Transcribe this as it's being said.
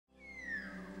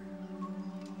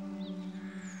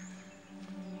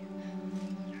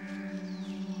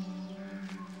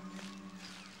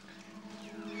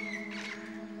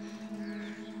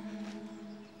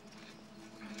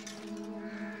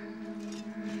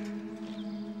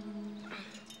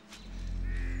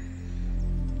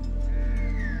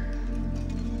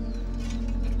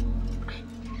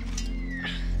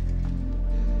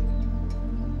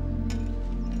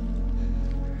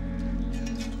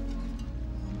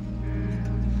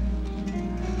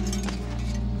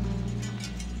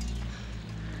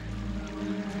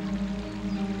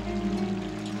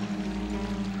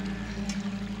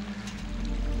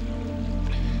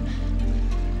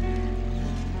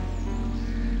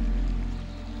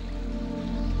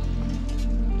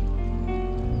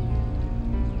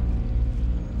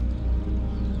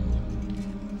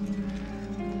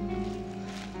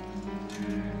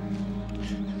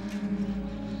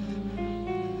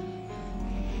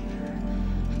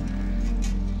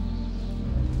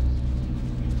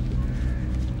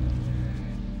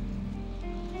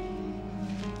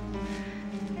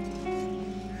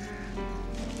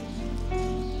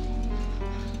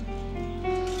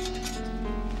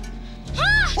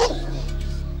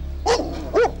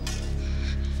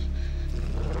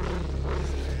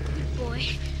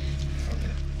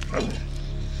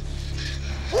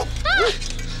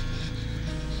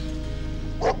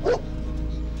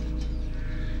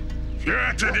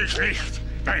Fürchte dich nicht.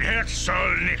 Dein Herz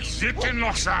soll nichts Sitten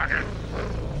noch sagen.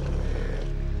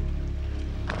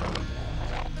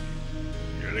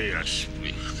 Elia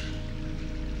spricht.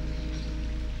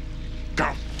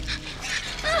 Komm.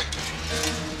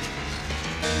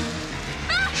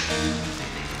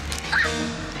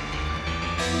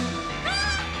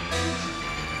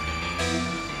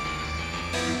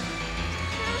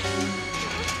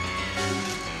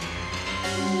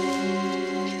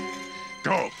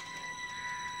 Go.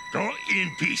 Go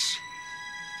in peace.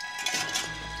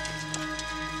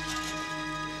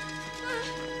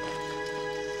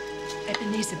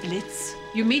 Ebenezer Blitz.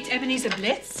 You meet Ebenezer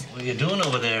Blitz? What are you doing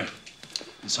over there?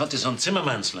 This hut is on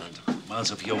Zimmerman's land,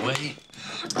 miles of your way.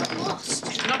 I'm lost.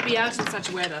 You should not be out in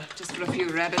such weather, just for a few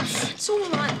rabbits. It's all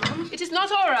right, Mum. It is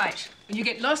not all right when you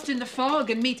get lost in the fog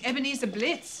and meet Ebenezer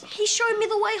Blitz. He showed me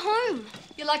the way home.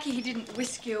 You're lucky he didn't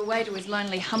whisk you away to his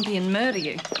lonely humpy and murder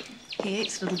you. He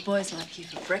eats little boys like you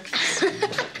for breakfast.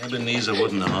 Ebenezer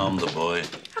wouldn't harm the boy.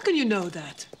 How can you know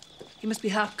that? He must be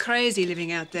half crazy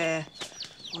living out there.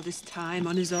 All this time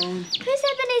on his own. Who's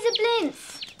Ebenezer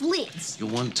Blitz? Blitz? You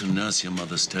want to nurse your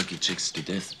mother's turkey chicks to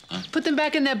death, huh? Put them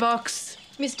back in their box.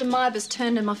 Mr. Mybers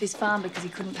turned him off his farm because he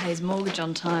couldn't pay his mortgage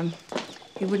on time.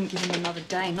 He wouldn't give him another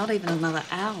day, not even another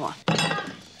hour.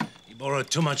 He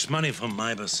borrowed too much money from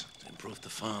Mybers to improve the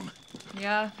farm.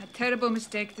 Yeah, a terrible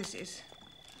mistake this is.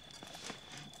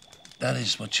 That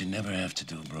is what you never have to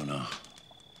do, Bruno.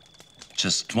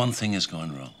 Just one thing is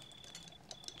going wrong.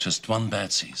 Just one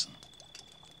bad season.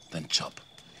 Then chop.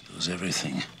 You lose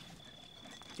everything.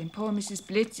 Then poor Mrs.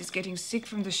 Blitz is getting sick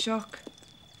from the shock.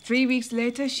 3 weeks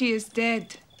later, she is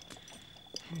dead.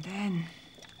 And then...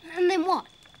 And then what?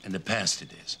 In the past,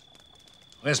 it is.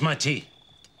 Where's my tea?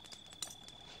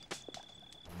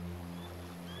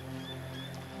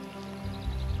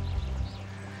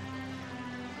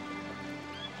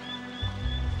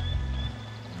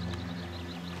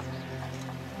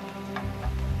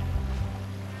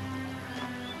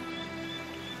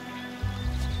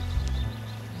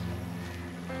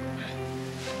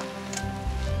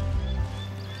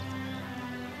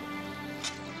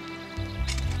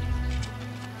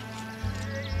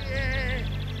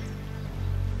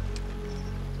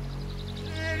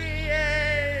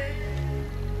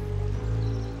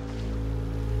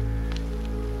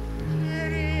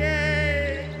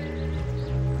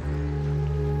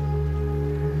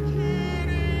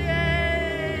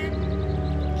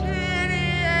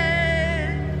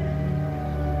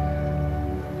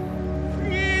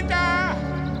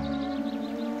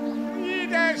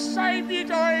 Sei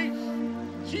mit euch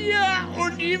hier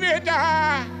und immer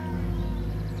da.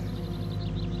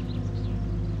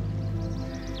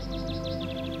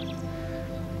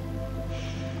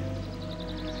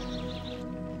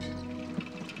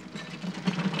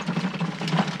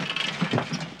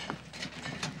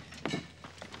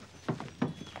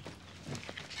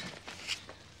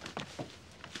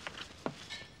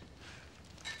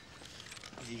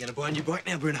 You gonna buy a new bike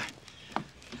now, Bruno?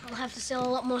 I'll have to sell a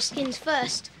lot more skins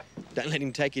first. Don't let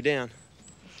him take you down.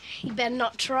 You better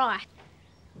not try.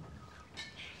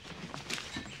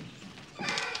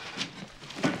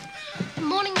 Good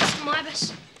morning, Mr.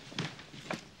 Mybus.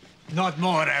 Not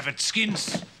more rabbit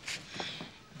skins.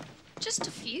 Just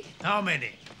a few. How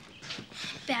many?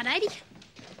 About 80.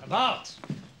 About.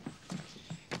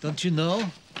 Don't you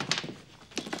know?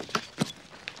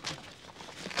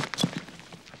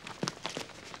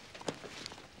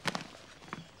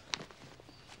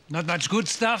 Not much good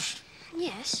stuff?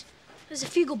 Yes. There's a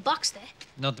few good bucks there.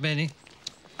 Not many.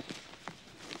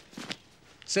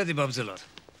 30 bobs a lot.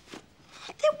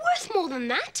 They're worth more than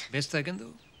that. Best I can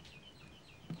do.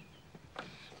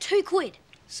 2 quid.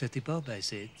 30 bob, I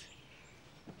said.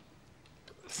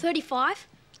 35.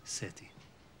 30.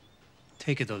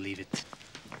 Take it or leave it.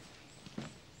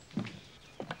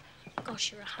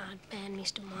 Gosh, you're a hard man,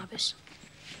 Mr. Mybus.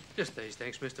 Just these,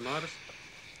 thanks, Mr. Mybus.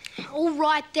 All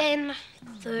right, then.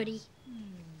 30.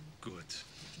 Good.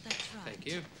 That's right. Thank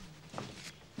you.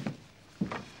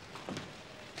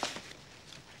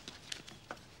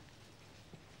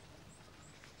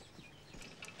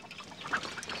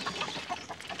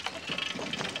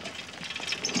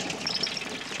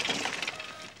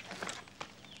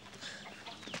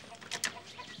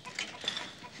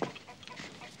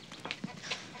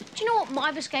 Do you know what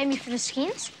Mybus gave me for the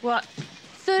skins? What?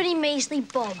 30 measly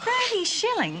bob. 30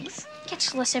 shillings?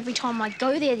 Gets less every time I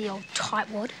go there, the old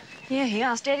tightwad. Yeah, he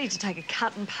asked Eddie to take a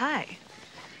cut and pay.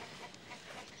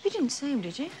 You didn't see him,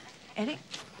 did you, Eddie?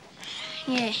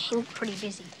 Yeah, he looked pretty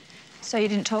busy. So you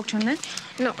didn't talk to him then?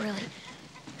 Not really.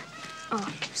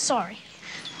 Oh, sorry.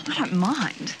 I don't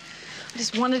mind. I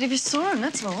just wondered if you saw him,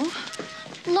 that's all.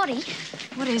 Lottie,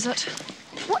 What is it?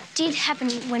 what did happen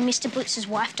when Mr. Blitz's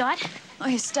wife died? Oh,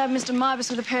 he stabbed Mr. Mibus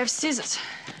with a pair of scissors.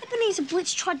 Ebenezer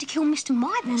Blitz tried to kill Mr.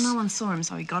 Mibus. Well, no one saw him,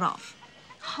 so he got off.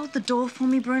 Hold the door for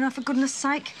me, Bruno, for goodness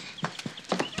sake.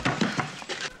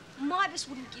 Mibus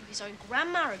wouldn't give his own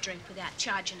grandma a drink without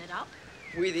charging it up.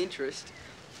 With interest.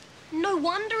 No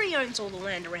wonder he owns all the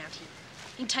land around here.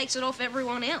 He takes it off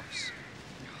everyone else.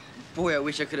 Boy, I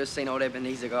wish I could have seen old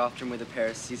Ebenezer go after him with a pair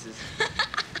of scissors.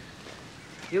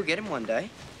 He'll get him one day.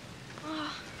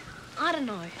 Oh, I don't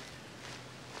know.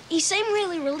 He seemed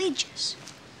really religious,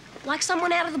 like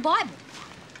someone out of the Bible.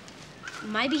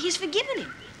 Maybe he's forgiven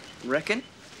him. Reckon?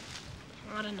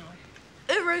 I don't know.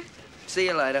 Uru. See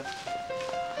you later.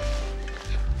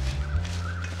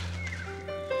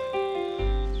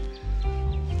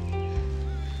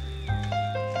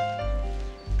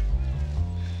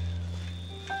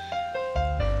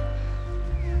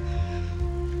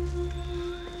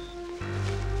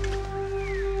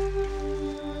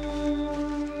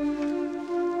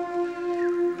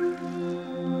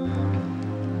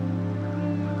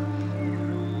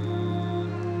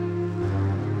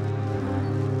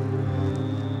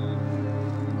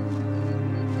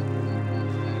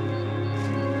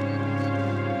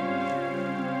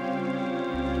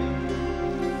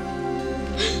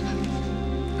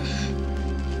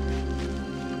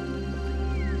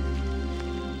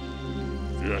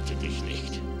 Fürchte dich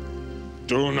nicht.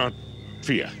 Do not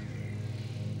fear.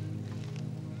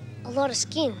 A lot of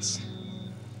skins.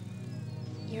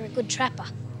 You're a good trapper.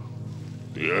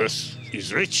 The earth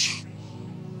is rich.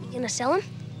 You gonna sell them?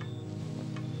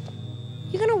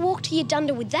 You're gonna walk to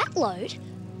Uganda with that load?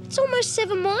 It's almost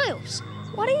 7 miles.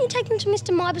 Why don't you take them to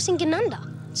Mr. Mibus in Ganunda?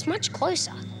 It's much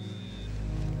closer.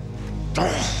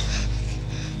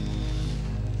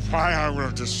 Fire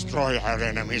will destroy our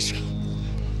enemies.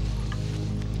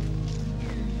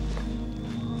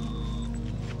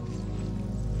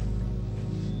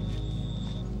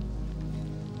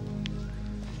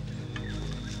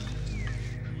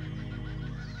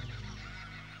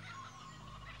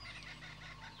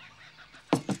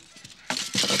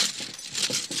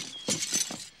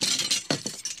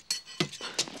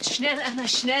 Schnell, Anna,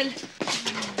 schnell.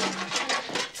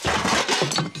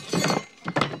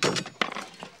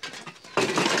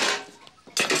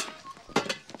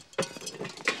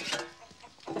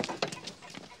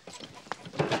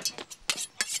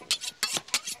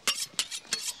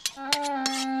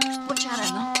 Watch out,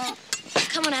 Anna.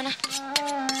 Come on, Anna.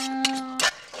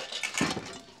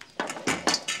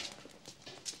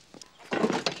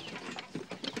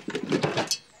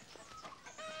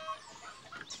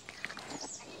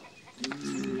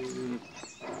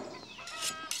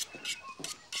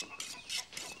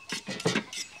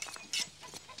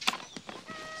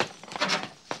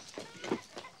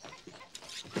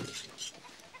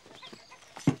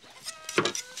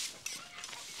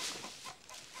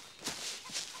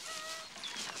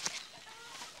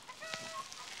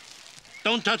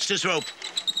 Don't touch this rope.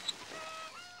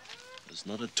 It's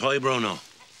not a toy, Bruno.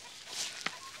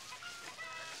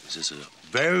 This is a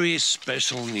very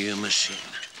special new machine.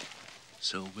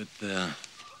 So with the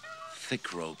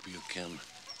thick rope, you can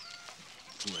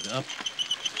pull it up,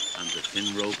 and the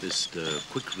thin rope is the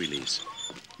quick release.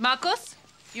 Marcos,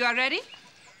 you are ready?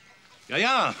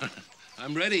 Yeah,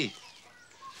 I'm ready.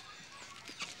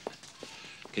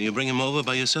 Can you bring him over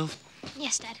by yourself?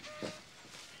 Yes, Dad.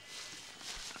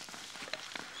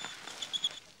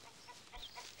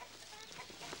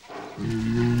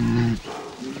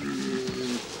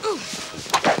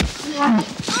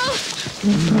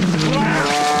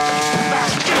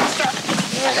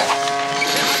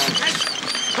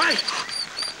 Hey!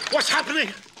 What's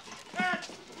happening?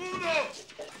 Bruno!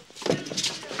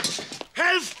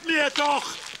 Helft mir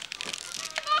doch!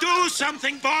 Do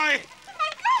something, boy!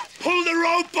 Pull the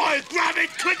rope, boy! Grab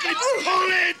it quickly! Pull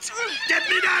it! Get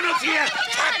me down of here!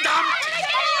 Verdammt!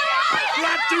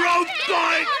 Grab the rope,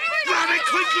 boy! Grab it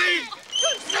quickly!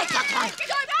 Not that one!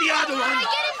 The other one!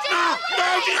 No,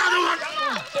 the other one!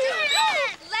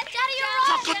 Let Daddy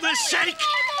arrive! For goodness sake!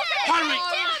 Hurry!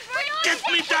 Get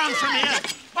me down from here!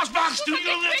 Was machst du,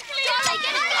 Junge?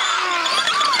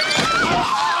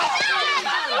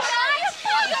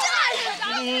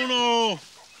 Bruno!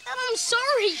 I'm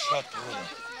sorry. Shut up.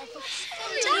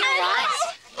 Dad, you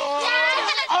alright?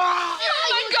 Oh,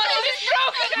 my God, it is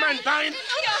broken! Mein Bein!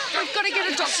 I've got to get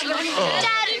a doctor. Daddy,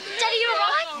 you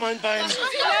alright? Mein Bein! Did you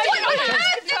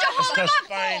hold him up?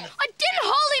 Bein! I didn't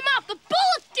hold him up. The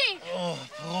bullet did. Oh,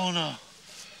 Bruno.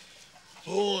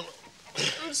 Bruno.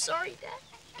 I'm sorry, Dad.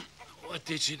 What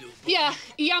did she do? Ja,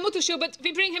 jammer to show, but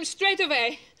we bring him straight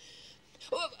away.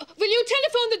 Will you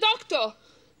telephone the doctor?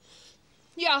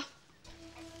 Yeah.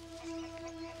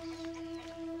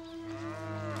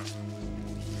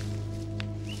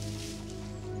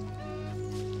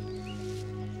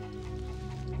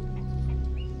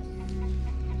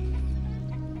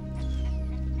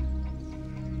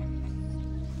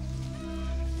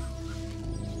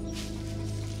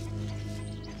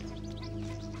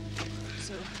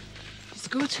 So, it's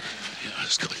good? Yeah,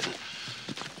 it's good.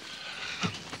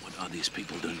 What are these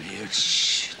people doing here?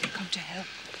 Shh. They come to help.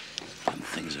 When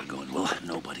things are going well,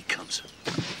 nobody comes.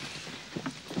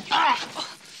 Ah!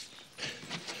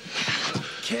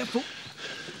 Careful.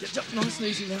 Get up nice and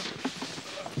easy now.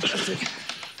 That's it.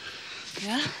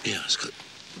 Yeah? Yeah, it's good.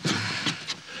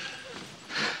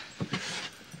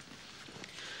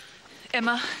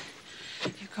 Emma,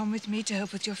 you come with me to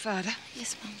help with your father.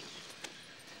 Yes, Mum.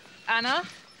 Anna,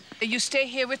 you stay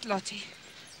here with Lottie.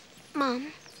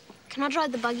 Mum, can I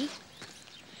drive the buggy?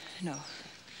 No.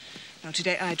 No,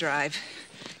 today I drive.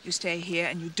 You stay here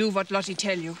and you do what Lottie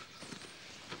tell you.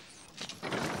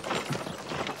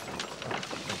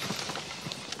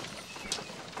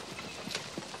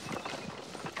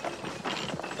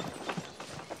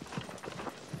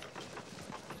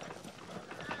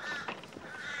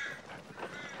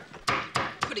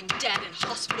 Putting Dad in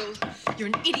hospital. You're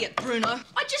an idiot, Bruno.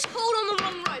 I just hauled on the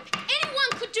wrong rope.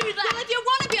 Anyone could do that. Well, if you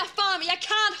want to be a farmer, you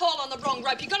can't haul on the wrong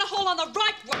rope. You're going to haul on the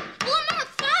right rope. Well, I'm not a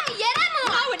farmer yet, am I?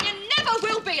 No, and you never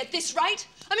will be at this rate.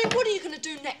 I mean, what are you going to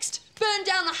do next? Burn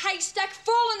down the haystack,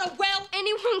 fall in a well?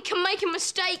 Anyone can make a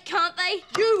mistake, can't they?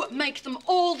 You make them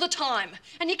all the time.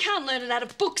 And you can't learn it out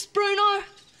of books, Bruno.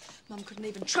 Mum couldn't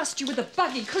even trust you with a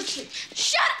buggy, could she?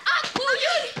 Shut up, will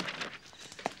you?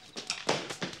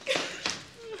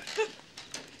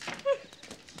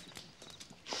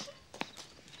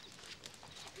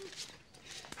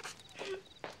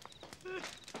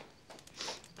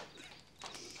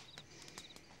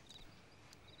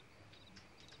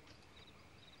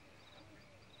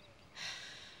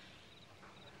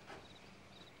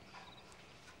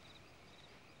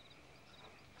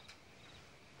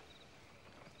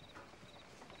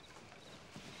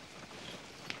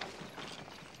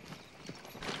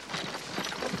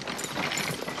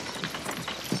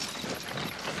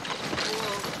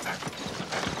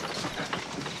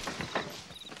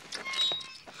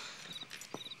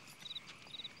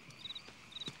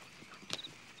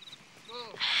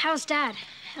 How's Dad?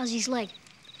 How's his leg?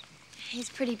 He's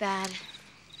pretty bad.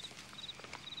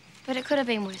 But it could have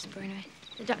been worse, Bruno.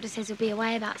 The doctor says he'll be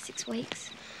away about 6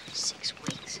 weeks. 6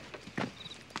 weeks.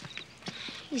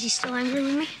 Is he still angry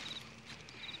with me?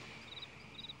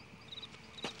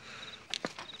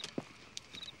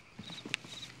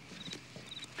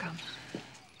 Come.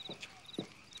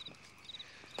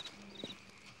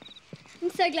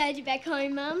 I'm so glad you're back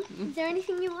home, Mum. Is there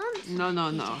anything you want? No.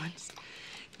 I just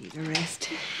need a rest.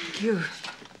 Thank you.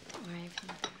 Don't worry,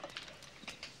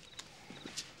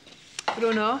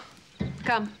 Bruno,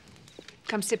 come.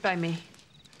 Come sit by me.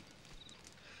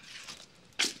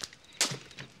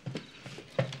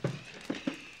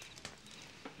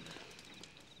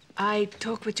 I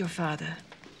talk with your father,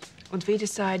 and we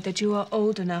decide that you are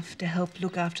old enough to help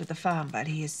look after the farm while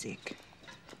he is sick.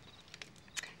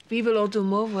 We will all do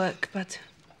more work, but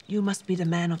you must be the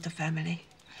man of the family.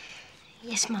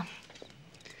 Yes, Mum.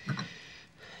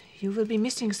 You will be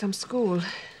missing some school.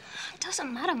 It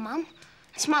doesn't matter, Mum.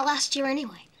 It's my last year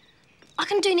anyway. I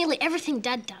can do nearly everything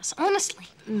Dad does, honestly.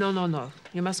 No.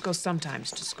 You must go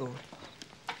sometimes to school.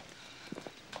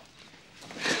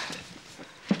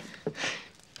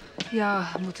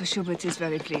 Yeah, Mutter Schubert is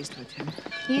very pleased with him.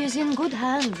 He is in good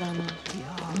hands, Anna.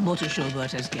 Yeah, Mutter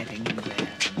Schubert is getting in there.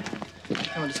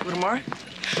 Coming to school tomorrow?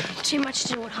 Too much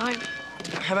to do at home.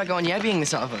 How about going yabbying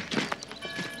this other?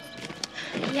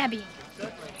 Yabby.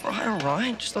 All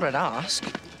right. Just thought I'd ask.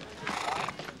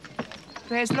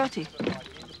 Where's Lottie?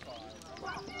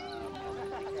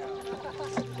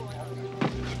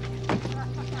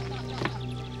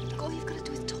 All you've got to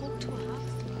do is talk to her.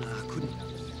 I couldn't.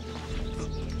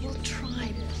 You'll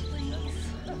try, please.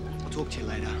 I'll talk to you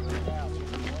later.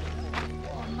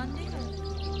 On Monday?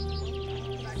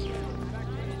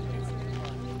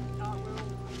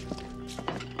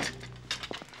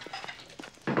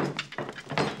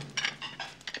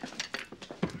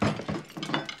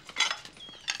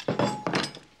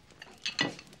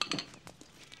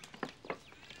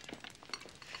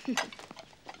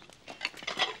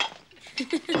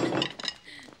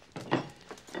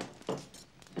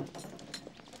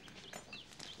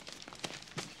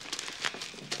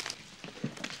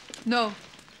 No,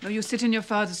 you sit in your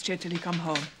father's chair till he come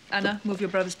home. Anna, move your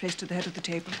brother's place to the head of the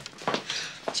table.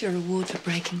 It's your reward for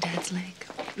breaking Dad's leg.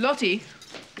 Lottie,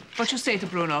 what you say to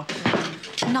Bruno?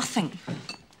 Nothing.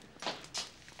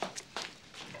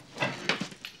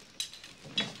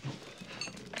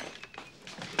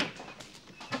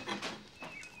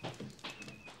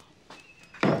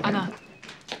 Anna.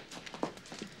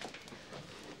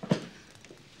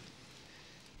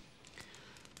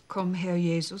 Komm, Herr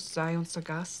Jesus, sei unser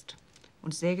Gast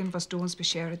und segen, was du uns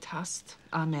beschert hast.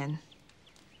 Amen.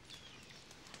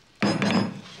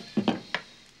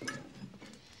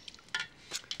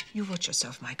 You watch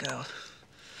yourself, my girl.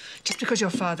 Just because your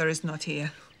father is not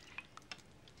here.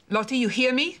 Lottie, you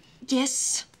hear me?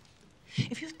 Yes.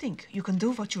 If you think you can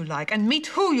do what you like and meet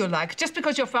who you like just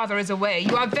because your father is away,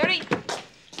 you are very...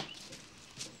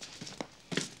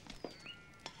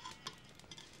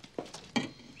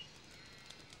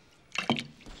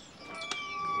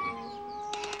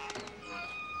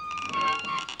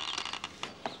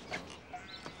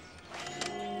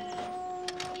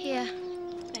 Here.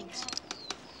 Thanks.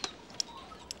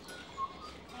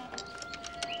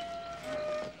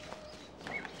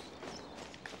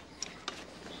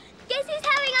 Guess who's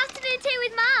having afternoon tea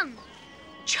with Mum?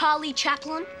 Charlie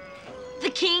Chaplin? The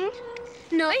King?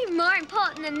 No, more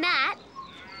important than that.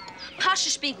 Pasha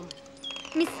Spiegelman?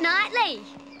 Miss Knightley.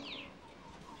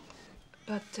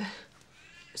 But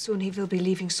soon he will be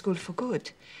leaving school for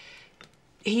good.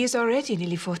 He is already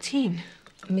nearly 14.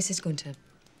 Mrs. Gunther,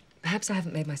 perhaps I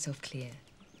haven't made myself clear.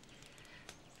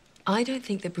 I don't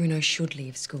think that Bruno should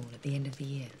leave school at the end of the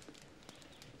year.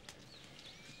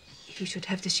 He should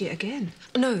have this year again.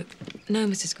 No,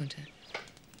 Mrs. Gunther.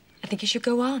 I think he should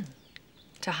go on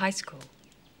to high school.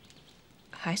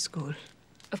 High school?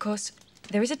 Of course,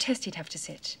 there is a test he'd have to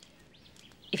sit.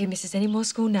 If he misses any more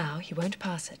school now, he won't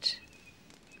pass it.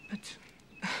 But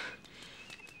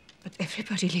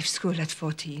everybody leaves school at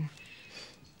 14.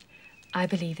 I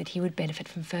believe that he would benefit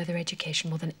from further education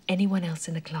more than anyone else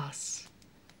in the class.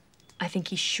 I think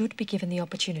he should be given the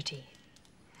opportunity.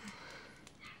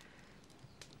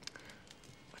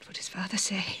 What would his father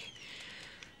say?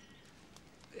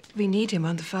 We need him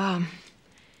on the farm.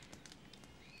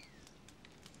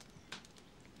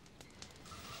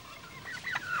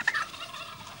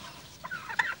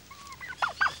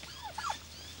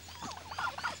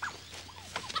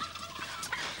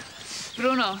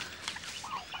 Bruno,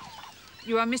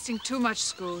 you are missing too much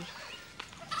school.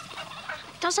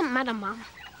 Doesn't matter, Mum.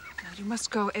 Now, you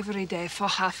must go every day for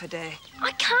half a day.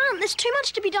 I can't. There's too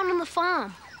much to be done on the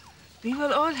farm. We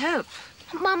will all help.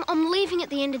 Mum, I'm leaving at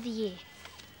the end of the year.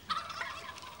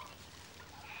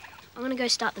 I'm gonna go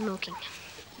start the milking.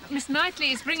 Miss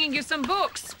Knightley is bringing you some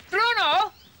books.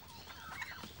 Bruno!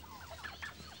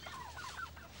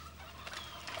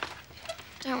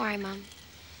 Don't worry, Mum.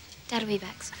 Dad'll be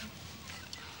back soon.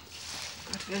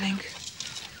 God willing.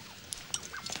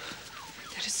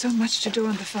 There is so much to do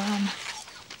on the farm.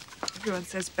 Everyone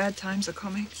says bad times are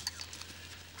coming.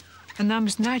 And now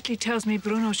Miss Knightley tells me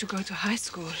Bruno should go to high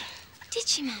school. Did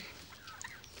she, Mum?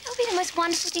 That'll be the most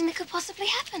wonderful thing that could possibly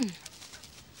happen.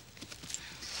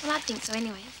 Well, I think so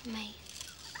anyway, for me.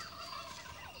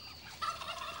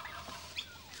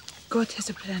 God has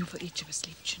a plan for each of us,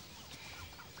 Liebchen.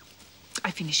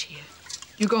 I finish here.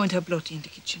 You go and help Lottie in the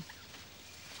kitchen.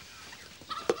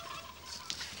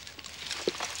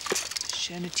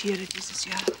 Schöne Tiere dieses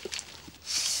Jahr.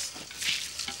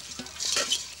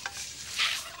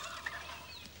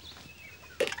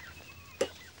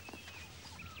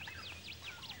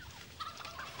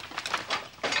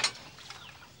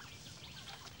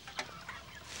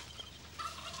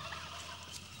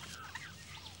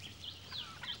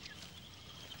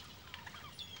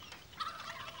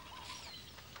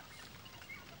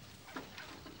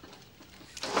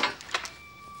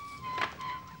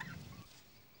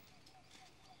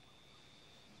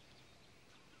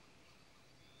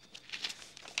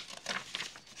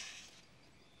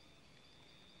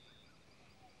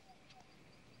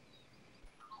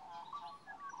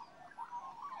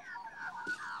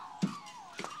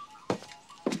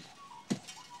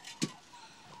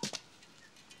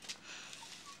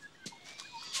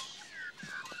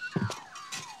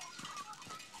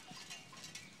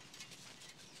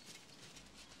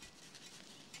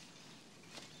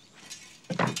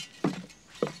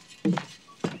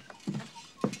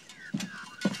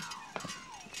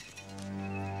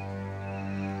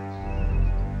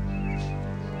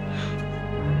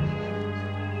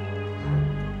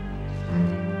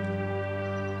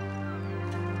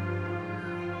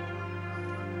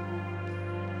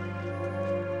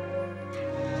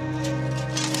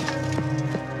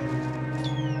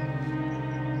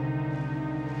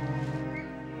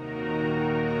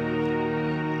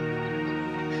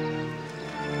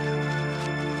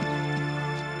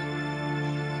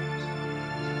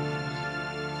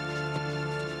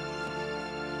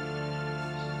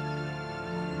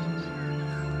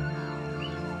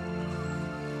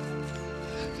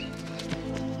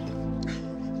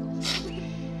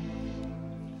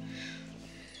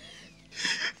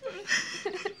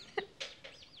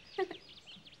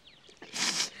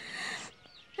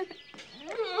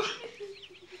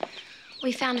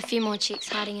 We found a few more chicks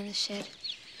hiding in the shed.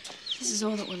 This is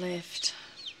all that were left.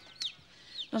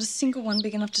 Not a single one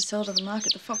big enough to sell to the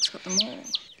market. The fox got them all.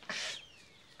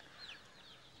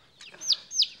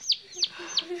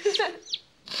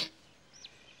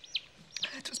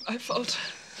 It was my fault.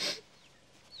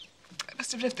 I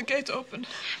must have left the gate open.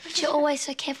 But you're always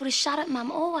so careful to shut it,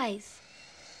 Mum, always.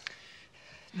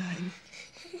 9.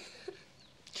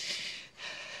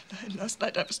 9. Last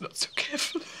night I was not so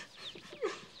careful.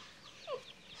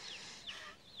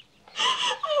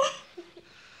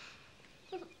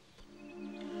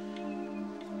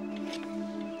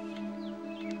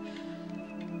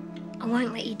 I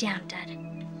won't let you down, Dad.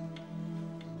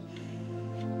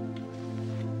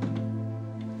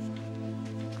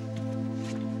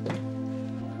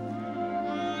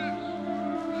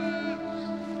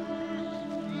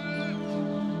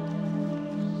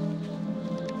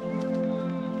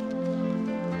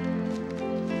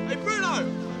 Hey,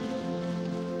 Bruno!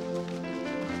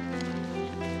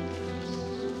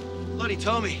 Lottie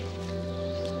told me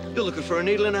you're looking for a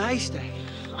needle in a haystack.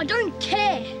 I don't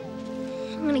care.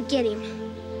 I'm gonna get him.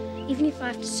 Even if I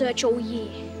have to search all year,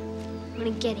 I'm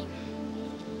gonna get him.